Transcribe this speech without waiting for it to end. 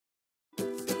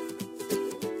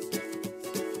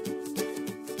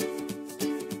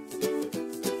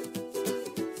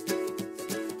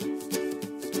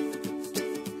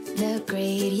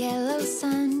great yellow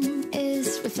sun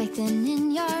is reflecting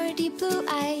in your deep blue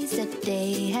eyes. The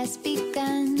day has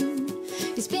begun.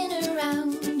 You spin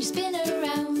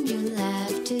around, you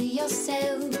laugh to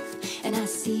yourself, and I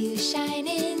see you shine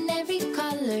in every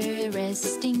color,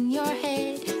 resting your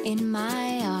head in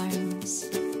my arms.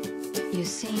 You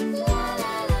sing la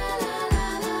la la la la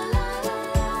la la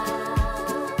la.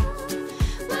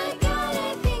 My God,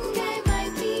 I think I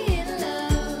might be in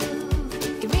love.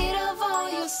 Get rid of all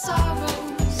your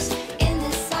sorrows in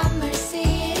the summer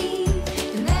city.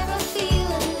 You'll never feel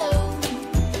alone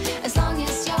as long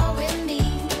as you're with me.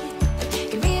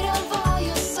 Get rid of all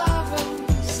your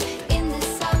sorrows in the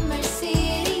summer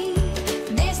city.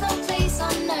 There's no place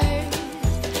on earth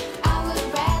I would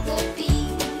rather be.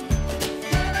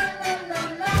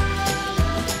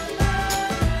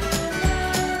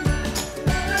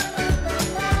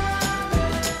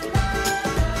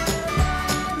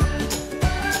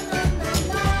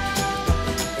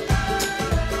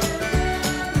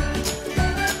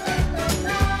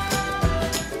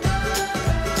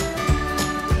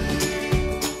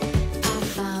 I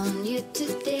found you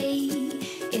today.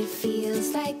 It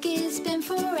feels like it's been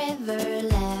forever,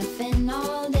 laughing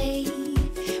all day.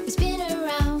 We spin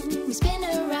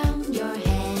around, your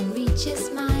hand reaches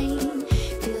mine.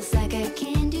 Feels like I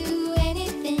can do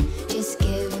anything. Just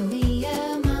give me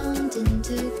a mountain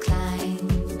to climb.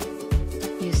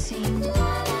 You sing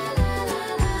la la la la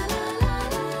la la la.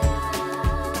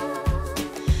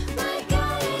 My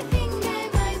God, I think I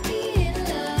might be in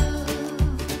love.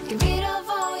 Get rid of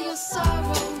all your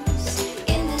sorrows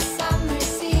in the summer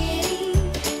city.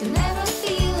 You'll never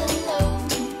feel alone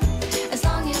as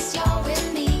long as you're with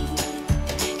me.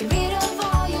 Get rid of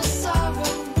all your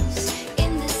sorrows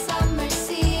in the summer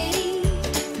city.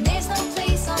 There's no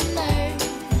place on earth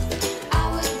I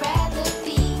would rather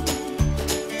be.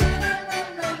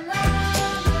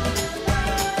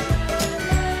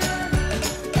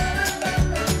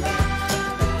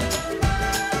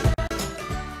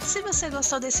 Se você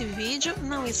gostou desse vídeo,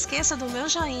 não esqueça do meu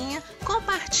joinha,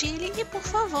 compartilhe e, por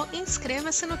favor,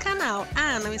 inscreva-se no canal.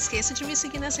 Ah, não esqueça de me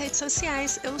seguir nas redes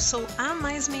sociais, eu sou a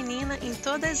mais menina em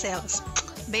todas elas.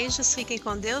 Beijos, fiquem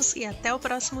com Deus e até o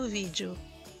próximo vídeo.